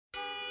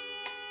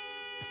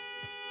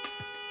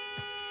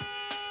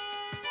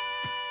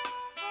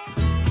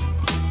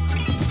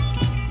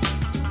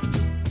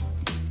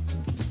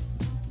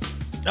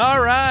All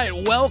right,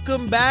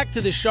 welcome back to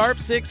the Sharp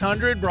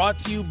 600, brought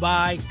to you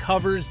by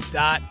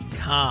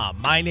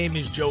Covers.com. My name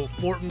is Joe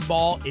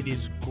Fortenbaugh. It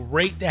is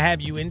great to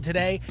have you in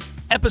today.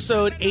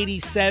 Episode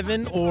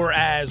 87, or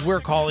as we're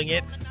calling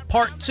it,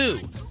 Part 2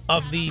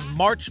 of the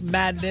March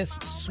Madness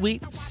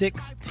Sweet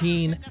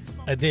 16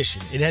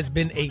 edition. It has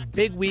been a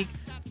big week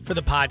for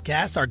the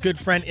podcast. Our good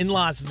friend in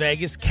Las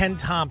Vegas, Ken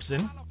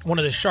Thomson, one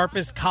of the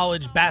sharpest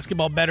college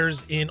basketball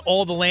bettors in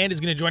all the land,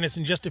 is going to join us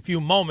in just a few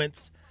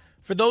moments.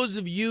 For those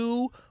of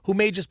you who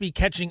may just be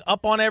catching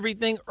up on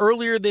everything,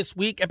 earlier this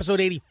week, episode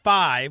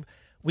 85,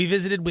 we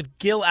visited with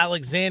Gil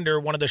Alexander,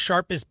 one of the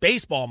sharpest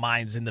baseball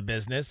minds in the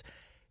business.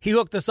 He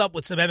hooked us up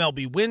with some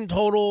MLB win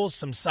totals,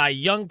 some Cy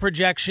Young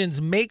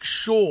projections. Make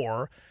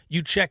sure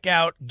you check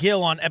out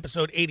Gil on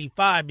episode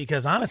 85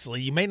 because, honestly,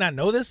 you may not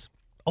know this.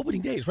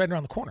 Opening day is right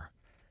around the corner.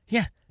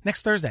 Yeah,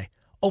 next Thursday,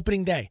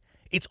 opening day.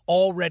 It's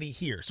already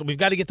here. So we've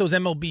got to get those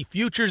MLB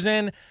futures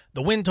in,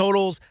 the win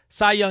totals,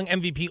 Cy Young,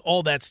 MVP,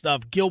 all that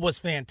stuff. Gil was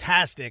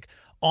fantastic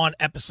on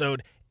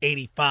episode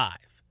 85.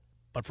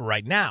 But for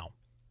right now,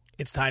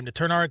 it's time to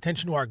turn our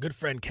attention to our good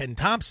friend Ken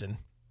Thomson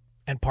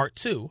and part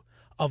 2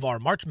 of our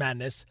March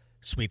Madness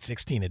Sweet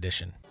 16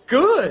 edition.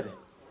 Good.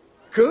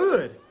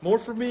 More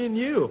for me and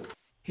you.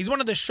 He's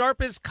one of the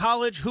sharpest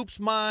college hoops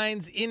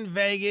minds in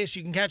Vegas.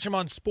 You can catch him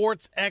on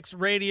Sports X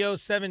Radio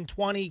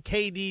 720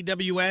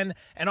 KDWN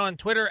and on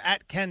Twitter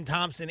at Ken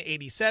Thomson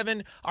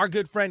 87. Our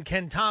good friend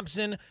Ken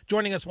Thomson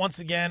joining us once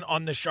again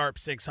on the Sharp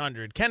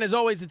 600. Ken, as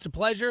always, it's a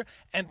pleasure,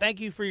 and thank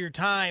you for your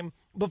time.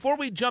 Before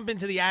we jump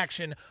into the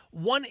action,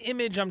 one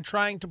image I'm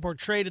trying to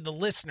portray to the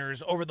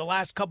listeners over the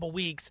last couple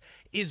weeks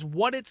is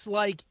what it's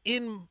like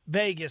in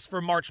Vegas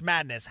for March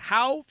Madness.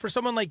 How, for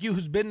someone like you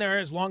who's been there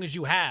as long as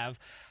you have,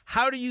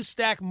 how do you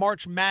stack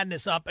March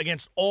Madness up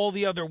against all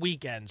the other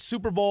weekends?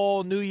 Super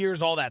Bowl, New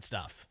Year's, all that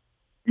stuff.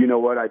 You know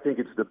what? I think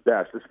it's the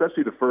best,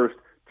 especially the first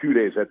 2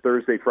 days, that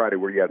Thursday, Friday,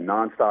 where you have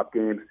nonstop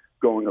games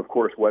going, of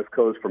course, West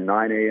Coast from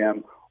 9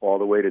 a.m. all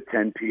the way to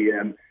 10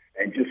 p.m.,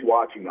 and just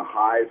watching the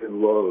highs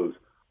and lows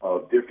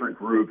of different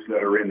groups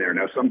that are in there.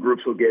 Now, some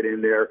groups will get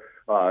in there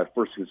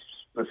for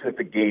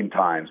specific game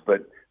times,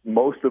 but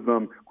most of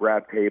them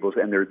grab tables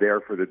and they're there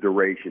for the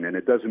duration. And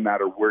it doesn't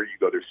matter where you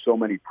go. There's so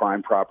many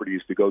prime properties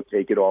to go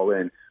take it all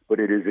in, but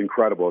it is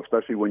incredible,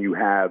 especially when you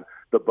have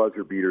the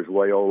buzzer beaters,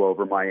 Loyola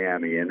over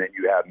Miami, and then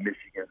you have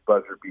Michigan's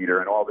buzzer beater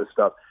and all this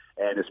stuff.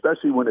 And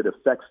especially when it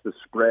affects the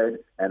spread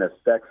and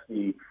affects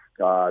the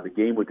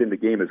game within the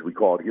game, as we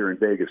call it here in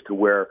Vegas, to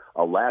where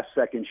a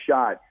last-second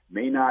shot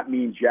may not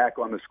mean jack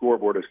on the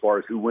scoreboard as far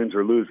as who wins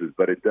or loses,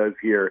 but it does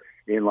here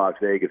in Las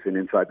Vegas and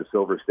inside the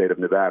Silver State of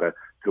Nevada,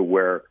 to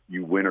where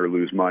you win or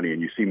lose money,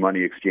 and you see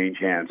money exchange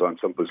hands on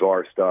some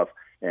bizarre stuff.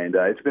 And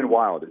it's been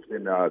wild. It's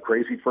been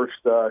crazy first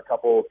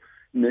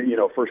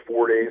first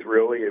 4 days,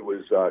 really. It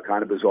was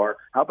kind of bizarre.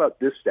 How about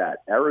this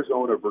stat?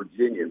 Arizona,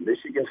 Virginia,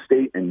 Michigan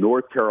State, and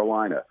North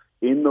Carolina,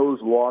 in those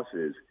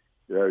losses,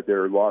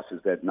 there are losses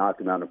that knocked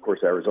them out. And of course,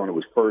 Arizona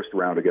was first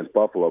round against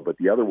Buffalo, but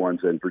the other ones,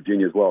 and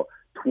Virginia as well,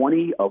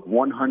 20 of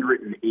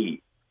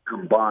 108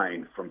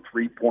 combined from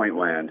three-point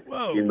land.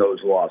 Whoa. In those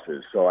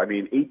losses. So,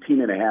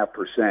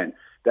 18.5%.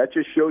 That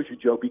just shows you,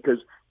 Joe, because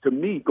to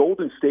me,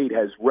 Golden State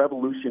has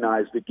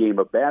revolutionized the game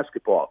of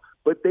basketball,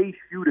 but they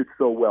shoot it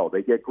so well.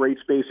 They get great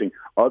spacing.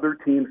 Other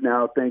teams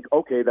now think,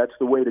 okay, that's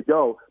the way to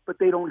go, but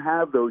they don't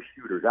have those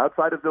shooters.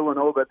 Outside of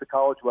Villanova at the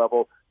college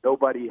level,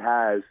 nobody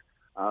has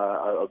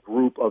a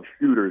group of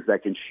shooters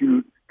that can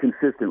shoot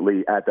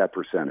consistently at that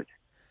percentage.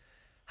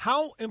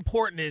 How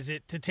important is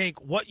it to take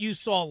what you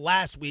saw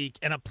last week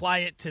and apply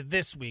it to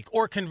this week?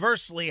 Or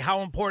conversely, how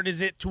important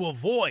is it to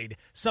avoid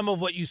some of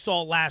what you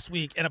saw last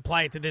week and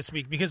apply it to this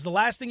week? Because the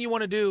last thing you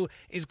want to do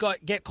is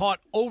get caught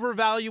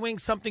overvaluing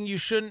something you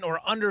shouldn't or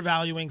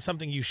undervaluing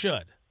something you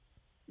should.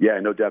 Yeah,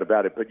 no doubt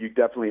about it. But you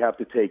definitely have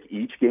to take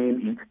each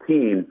game, each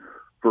team,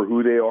 for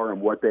who they are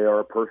and what they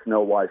are,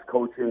 personnel-wise,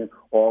 coaching,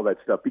 all that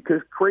stuff.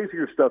 Because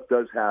crazier stuff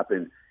does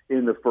happen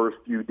in the first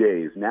few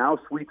days. Now,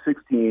 Sweet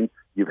 16,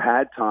 you've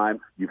had time.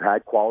 You've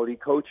had quality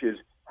coaches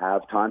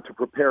have time to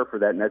prepare for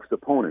that next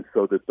opponent.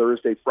 So the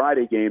Thursday,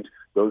 Friday games,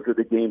 those are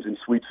the games in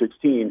Sweet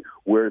 16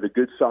 where the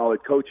good,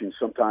 solid coaching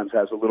sometimes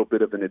has a little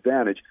bit of an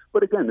advantage.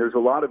 But again, there's a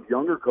lot of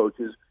younger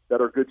coaches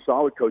that are good,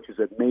 solid coaches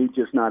that may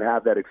just not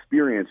have that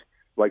experience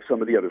like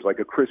some of the others, like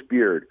a Chris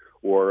Beard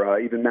or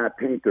even Matt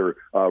Painter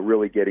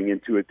really getting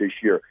into it this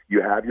year.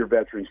 You have your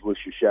veterans,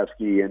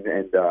 Krzyzewski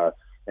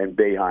and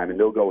Boeheim, and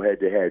they'll go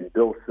head-to-head, and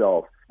Bill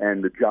Self,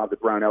 and the job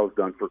that Brownell's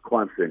done for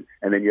Clemson.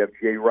 And then you have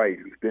Jay Wright,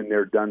 who's been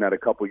there, done that a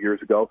couple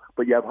years ago.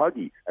 But you have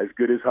Huggy. As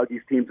good as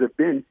Huggy's teams have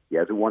been, he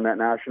hasn't won that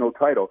national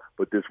title.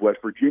 But this West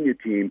Virginia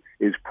team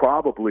is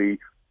probably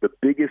the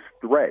biggest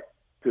threat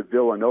to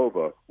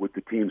Villanova with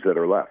the teams that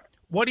are left.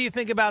 What do you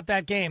think about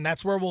that game?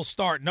 That's where we'll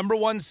start. Number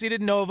 1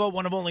 seeded Nova,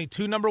 one of only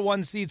 2 number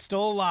 1 seeds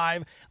still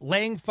alive,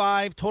 laying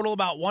 5, total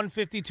about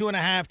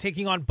 152.5,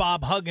 taking on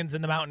Bob Huggins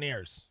and the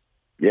Mountaineers.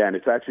 Yeah, and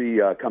it's actually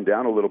come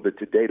down a little bit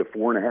today to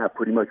 4.5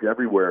 pretty much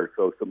everywhere.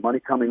 So some money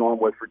coming on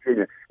West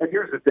Virginia. And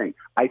here's the thing.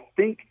 I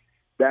think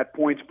that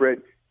point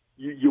spread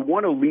you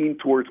want to lean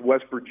towards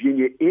West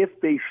Virginia if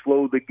they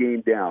slow the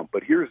game down.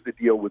 But here's the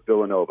deal with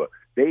Villanova.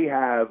 They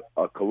have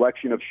a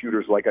collection of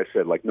shooters, like I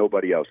said, like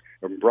nobody else.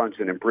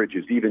 Brunson and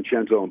Bridges,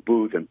 DiVincenzo and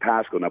Booth and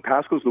Pascal. Now,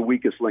 Pascal's the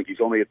weakest link. He's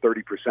only at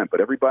 30%,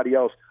 but everybody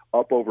else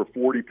up over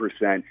 40%.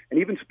 And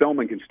even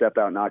Spellman can step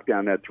out, knock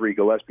down that three,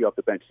 Gillespie off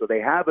the bench. So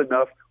they have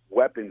enough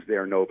weapons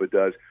there, Nova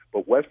does.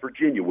 But West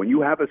Virginia, when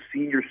you have a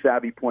senior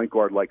savvy point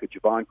guard like a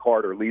Javon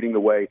Carter leading the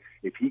way,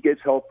 if he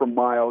gets help from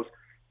Miles,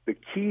 the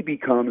key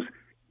becomes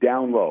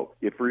down low.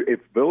 If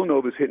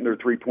Villanova's hitting their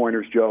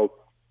three-pointers, Joe,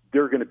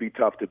 they're going to be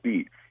tough to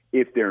beat.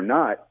 If they're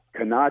not,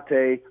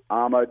 Kanate,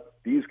 Ahmad,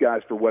 these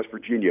guys for West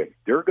Virginia,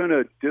 they're going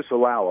to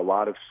disallow a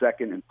lot of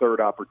second and third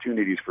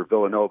opportunities for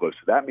Villanova. So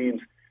that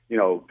means,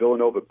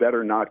 Villanova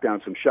better knock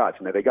down some shots.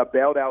 Now, they got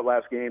bailed out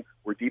last game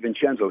where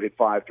DiVincenzo hit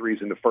 5 threes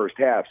in the first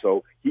half,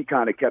 so he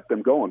kind of kept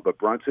them going. But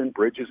Brunson,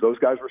 Bridges, those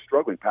guys were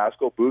struggling.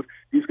 Pascal, Booth,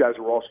 these guys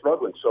were all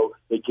struggling. So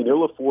they can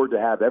ill afford to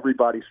have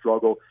everybody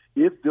struggle.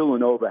 If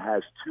Villanova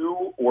has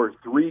 2 or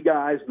 3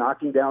 guys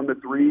knocking down the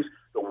threes,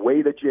 the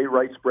way that Jay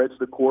Wright spreads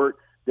the court,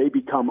 they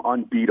become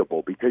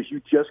unbeatable because you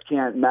just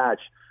can't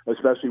match,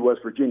 especially West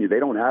Virginia. They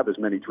don't have as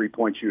many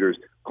three-point shooters.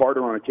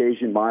 Carter on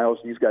occasion, Miles,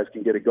 these guys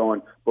can get it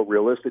going. But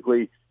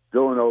realistically,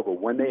 Villanova,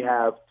 when they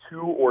have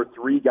 2 or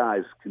 3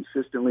 guys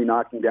consistently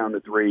knocking down the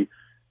three,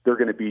 they're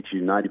going to beat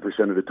you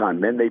 90% of the time.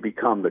 Then they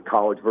become the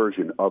college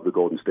version of the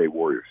Golden State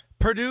Warriors.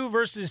 Purdue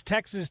versus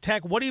Texas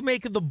Tech. What do you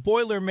make of the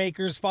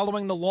Boilermakers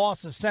following the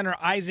loss of center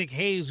Isaac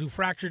Hayes, who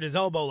fractured his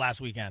elbow last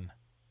weekend?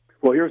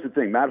 Well, here's the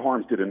thing. Matt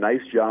Harms did a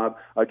nice job.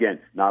 Again,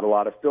 not a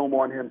lot of film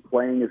on him,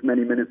 playing as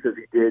many minutes as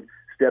he did.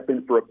 Step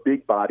in for a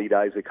big-bodied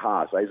Isaac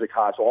Haas. Isaac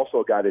Haas also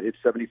a guy that hit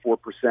 74%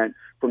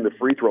 from the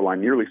free throw line,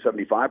 nearly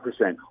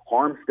 75%.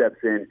 Harms steps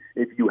in.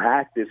 If you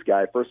hack this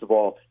guy, first of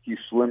all, he's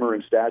slimmer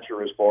in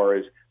stature as far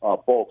as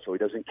bulk, so he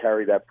doesn't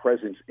carry that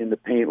presence in the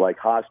paint like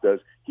Haas does.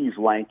 He's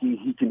lanky.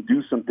 He can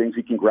do some things.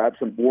 He can grab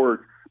some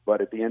boards,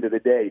 but at the end of the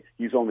day,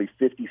 he's only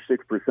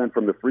 56%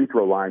 from the free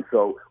throw line.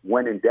 So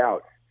when in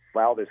doubt,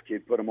 foul this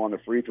kid, put him on the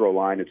free throw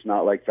line. It's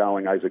not like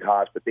fouling Isaac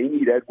Haas, but they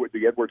need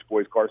the Edwards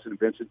boys, Carson and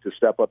Vincent, to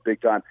step up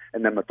big time.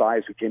 And then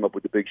Matthias, who came up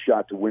with the big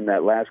shot to win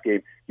that last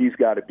game, he's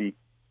got to be,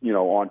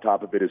 on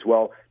top of it as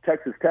well.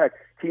 Texas Tech,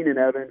 Keenan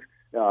Evans,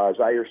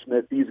 Zaire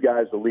Smith, these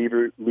guys, the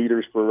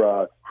leaders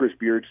for Chris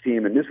Beard's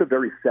team. And this is a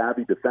very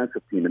savvy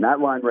defensive team. And that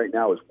line right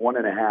now is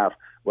 1.5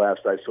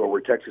 last I saw,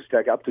 where Texas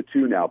Tech up to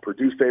 2 now.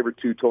 Purdue's favorite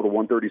 2, total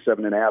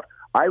 137.5.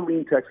 I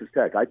lean Texas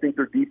Tech. I think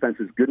their defense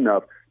is good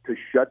enough to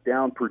shut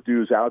down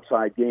Purdue's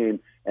outside game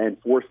and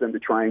force them to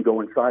try and go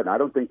inside. And I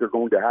don't think they're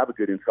going to have a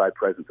good inside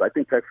presence. I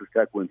think Texas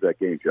Tech wins that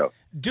game, Joe.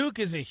 Duke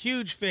is a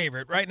huge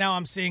favorite. Right now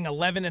I'm seeing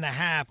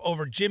 11.5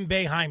 over Jim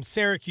Boeheim's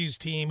Syracuse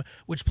team,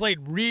 which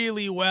played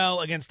really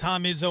well against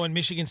Tom Izzo and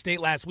Michigan State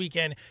last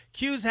weekend.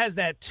 'Cuse has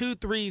that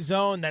 2-3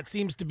 zone that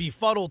seems to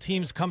befuddle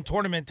teams come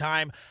tournament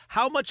time.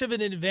 How much of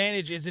an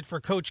advantage is it for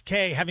Coach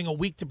K having a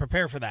week to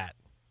prepare for that?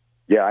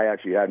 Yeah, I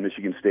actually had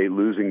Michigan State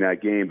losing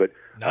that game, but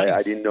nice.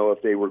 I didn't know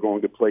if they were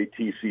going to play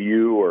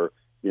TCU or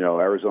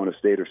Arizona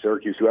State or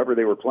Syracuse, whoever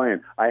they were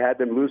playing. I had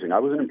them losing. I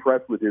wasn't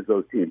impressed with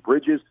Izzo's team.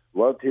 Bridges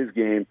loved his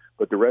game,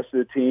 but the rest of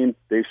the team,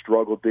 they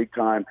struggled big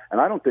time.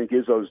 And I don't think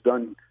Izzo's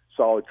done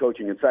solid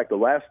coaching. In fact, the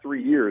last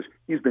 3 years,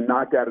 he's been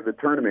knocked out of the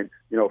tournament,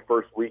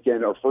 first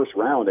weekend or first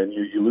round, and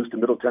you lose to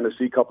Middle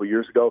Tennessee a couple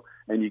years ago,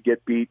 and you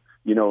get beat,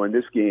 in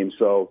this game.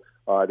 So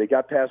they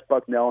got past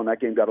Bucknell, and that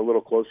game got a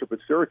little closer, but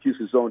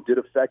Syracuse's zone did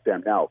affect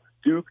them. Now,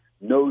 Duke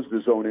knows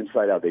the zone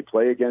inside out. They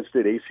play against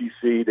it,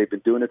 ACC. They've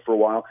been doing it for a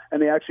while,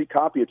 and they actually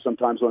copy it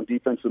sometimes on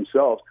defense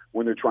themselves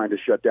when they're trying to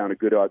shut down a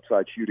good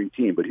outside shooting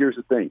team. But here's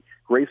the thing.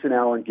 Grayson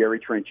Allen, Gary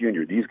Trent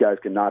Jr., these guys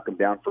can knock them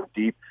down from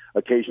deep,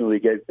 occasionally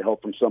get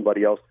help from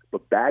somebody else.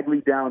 But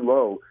Bagley down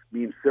low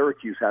means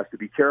Syracuse has to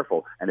be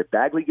careful. And if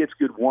Bagley gets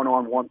good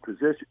one-on-one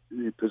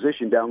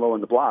position down low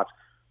in the blocks,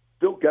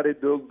 they'll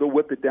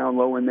whip it down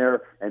low in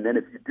there. And then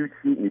if you do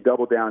cheat and you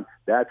double down,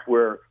 that's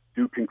where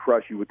Duke can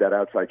crush you with that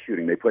outside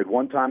shooting. They played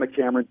one time at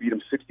Cameron, beat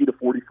them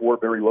 60-44,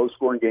 very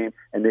low-scoring game,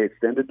 and they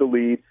extended the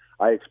lead.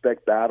 I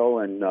expect Battle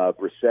and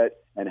Brissett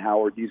and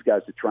Howard, these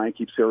guys, to try and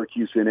keep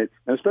Syracuse in it,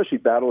 and especially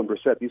Battle and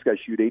Brissett. These guys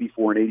shoot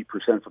 84 and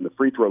 80% from the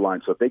free throw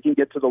line. So if they can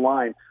get to the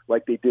line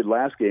like they did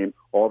last game,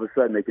 all of a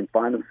sudden they can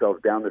find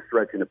themselves down the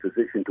stretch in a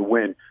position to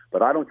win.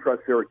 But I don't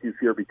trust Syracuse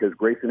here because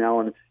Grayson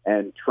Allen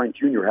and Trent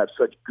Jr. have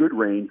such good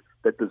range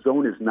that the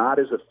zone is not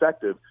as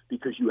effective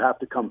because you have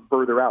to come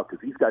further out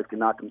because these guys can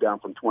knock them down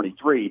from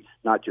 23,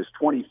 not just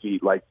 20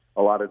 feet like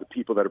a lot of the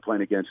people that are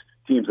playing against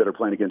teams that are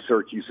playing against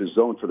Syracuse's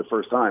zone for the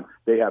first time.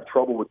 They have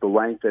trouble with the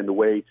length and the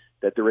way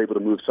that they're able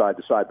to move side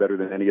to side better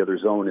than any other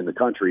zone in the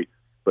country.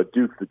 But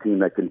Duke's the team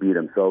that can beat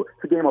them. So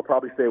it's a game I'll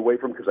probably stay away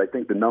from because I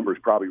think the number's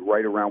probably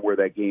right around where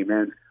that game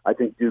ends. I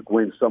think Duke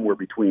wins somewhere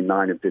between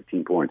 9 and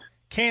 15 points.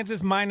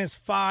 Kansas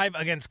 -5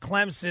 against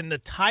Clemson. The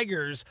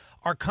Tigers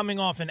are coming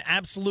off an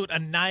absolute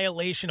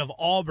annihilation of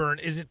Auburn.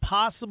 Is it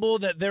possible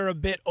that they're a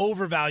bit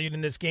overvalued in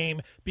this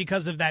game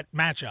because of that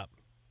matchup?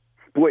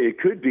 Boy, it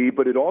could be,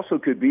 but it also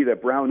could be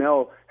that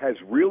Brownell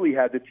has really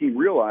had the team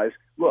realize,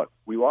 look,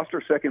 we lost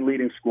our second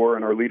leading scorer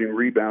and our leading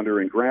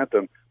rebounder in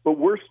Grantham, but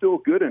we're still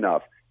good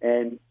enough.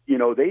 And,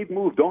 they've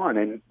moved on.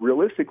 And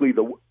realistically,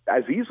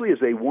 as easily as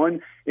they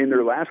won in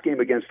their last game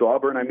against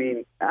Auburn,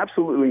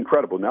 absolutely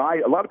incredible. Now,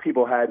 a lot of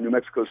people had New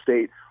Mexico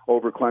State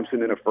over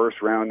Clemson in a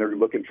first round. They're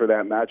looking for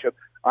that matchup.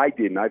 I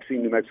didn't. I've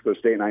seen New Mexico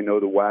State, and I know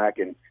the WAC,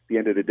 and at the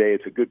end of the day,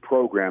 it's a good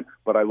program.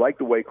 But I like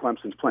the way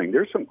Clemson's playing.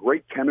 There's some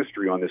great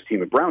chemistry on this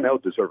team, and Brownell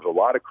deserves a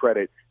lot of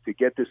credit to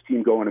get this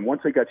team going. And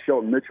once they got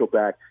Shelton Mitchell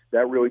back,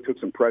 that really took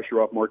some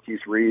pressure off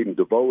Marquise Reed, and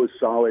DeVoe is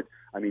solid.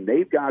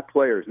 They've got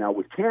players. Now,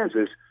 with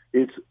Kansas,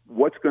 it's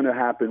what's going to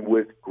happen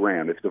with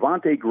Graham. If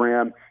Devontae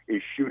Graham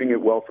is shooting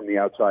it well from the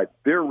outside,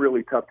 they're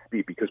really tough to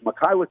beat because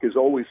Mikhailuk is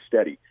always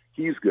steady.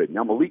 He's good.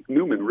 Now, Malik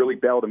Newman really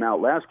bailed him out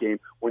last game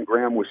when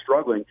Graham was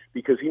struggling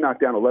because he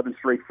knocked down 11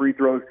 straight free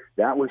throws.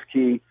 That was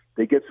key.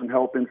 They get some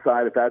help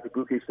inside. If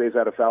Azubuike stays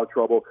out of foul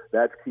trouble,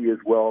 that's key as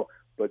well.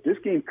 But this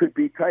game could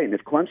be tight. And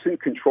if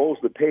Clemson controls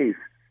the pace,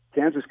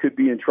 Kansas could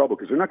be in trouble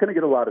because they're not going to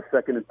get a lot of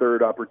second and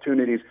third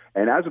opportunities.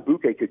 And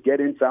Azubuike could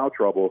get in foul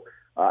trouble.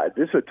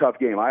 This is a tough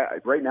game.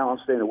 Right now I'm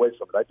staying away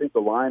from it. I think the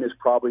line is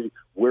probably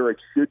where it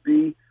should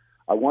be.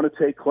 I want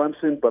to take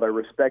Clemson, but I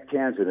respect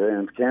Kansas.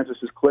 And if Kansas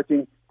is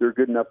clicking, they're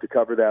good enough to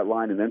cover that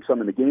line. And then some.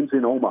 And the game's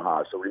in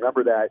Omaha. So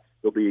remember that.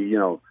 There'll be,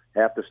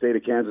 half the state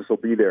of Kansas will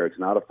be there. It's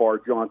not a far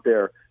jaunt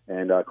there.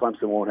 And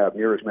Clemson won't have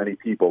near as many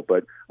people.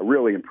 But I'm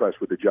really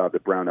impressed with the job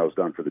that Brownell's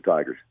done for the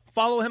Tigers.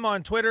 Follow him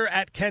on Twitter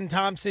at Ken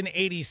Thomson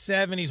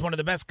 87. He's one of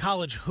the best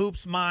college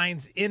hoops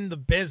minds in the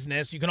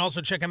business. You can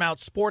also check him out,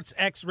 Sports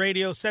X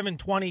Radio,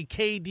 720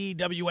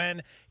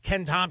 KDWN.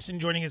 Ken Thomson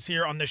joining us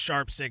here on the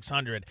Sharp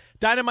 600.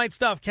 Dynamite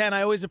stuff, Ken.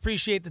 I always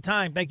appreciate the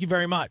time. Thank you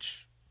very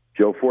much.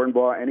 Joe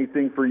Fortenbaugh,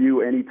 anything for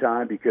you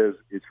anytime because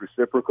it's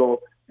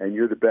reciprocal and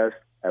you're the best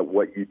at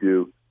what you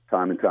do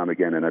time and time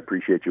again, and I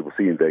appreciate you. We'll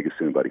see you in Vegas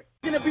soon, buddy.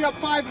 You're going to be up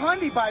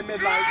 500 by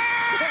midnight.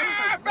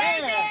 Yeah,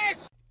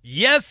 Vegas!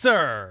 Yes,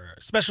 sir.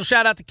 Special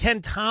shout out to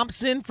Ken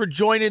Thomson for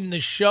joining the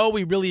show.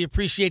 We really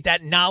appreciate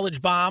that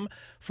knowledge bomb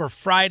for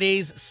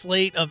Friday's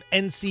slate of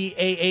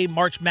NCAA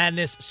March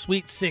Madness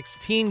Sweet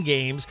 16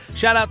 games.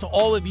 Shout out to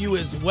all of you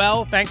as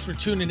well. Thanks for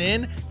tuning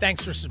in.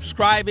 Thanks for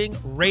subscribing,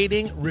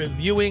 rating,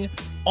 reviewing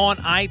on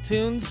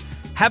iTunes.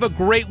 Have a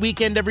great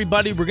weekend,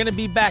 everybody. We're going to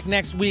be back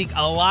next week.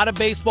 A lot of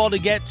baseball to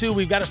get to.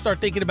 We've got to start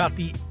thinking about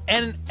the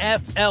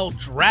NFL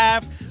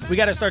draft. We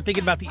got to start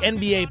thinking about the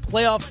NBA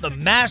playoffs. The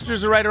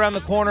Masters are right around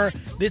the corner.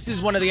 This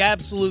is one of the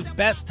absolute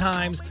best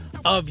times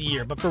of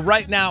year. But for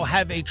right now,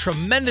 have a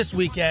tremendous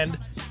weekend.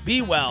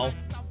 Be well,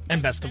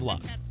 and best of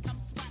luck.